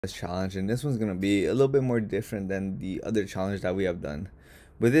challenge, and this one's gonna be a little bit more different than the other challenge that we have done.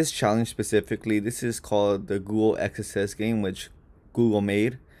 With this challenge specifically, this is called the Google XSS game, which Google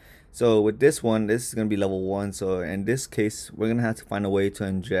made. So with this one, this is gonna be level 1. So in this case, we're gonna have to find a way to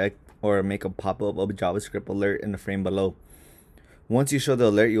inject or make a pop-up of a JavaScript alert in the frame below. Once you show the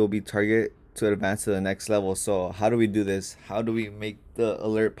alert, you'll be targeted to advance to the next level. So how do we do this? How do we make the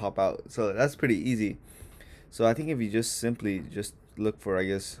alert pop out? So that's pretty easy. So I think if you just simply just look for, I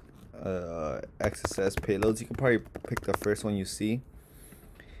guess, XSS payloads, you can probably pick the first one you see.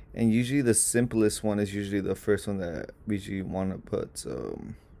 And usually the simplest one is usually the first one that we usually want to put. So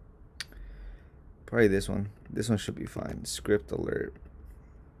probably this one. This one should be fine. Script alert.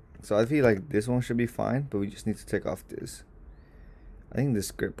 So I feel like this one should be fine, but we just need to take off this. I think the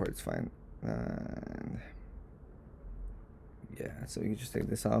script part's fine. And yeah, so you can just take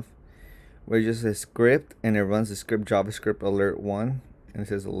this off. Where it just says script, and it runs the script JavaScript alert 1, and it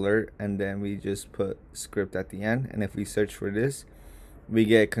says alert, and then we just put script at the end. And if we search for this, we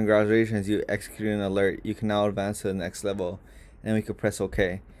get congratulations, you executed an alert, you can now advance to the next level, and we could press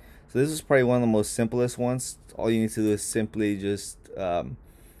OK. So this is probably one of the most simplest ones. All you need to do is simply just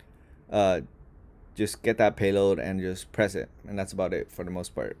get that payload and just press it, and that's about it for the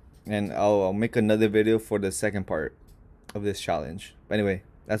most part. And I'll make another video for the second part of this challenge. But anyway,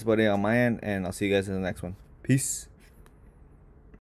 that's about it on my end, and I'll see you guys in the next one. Peace.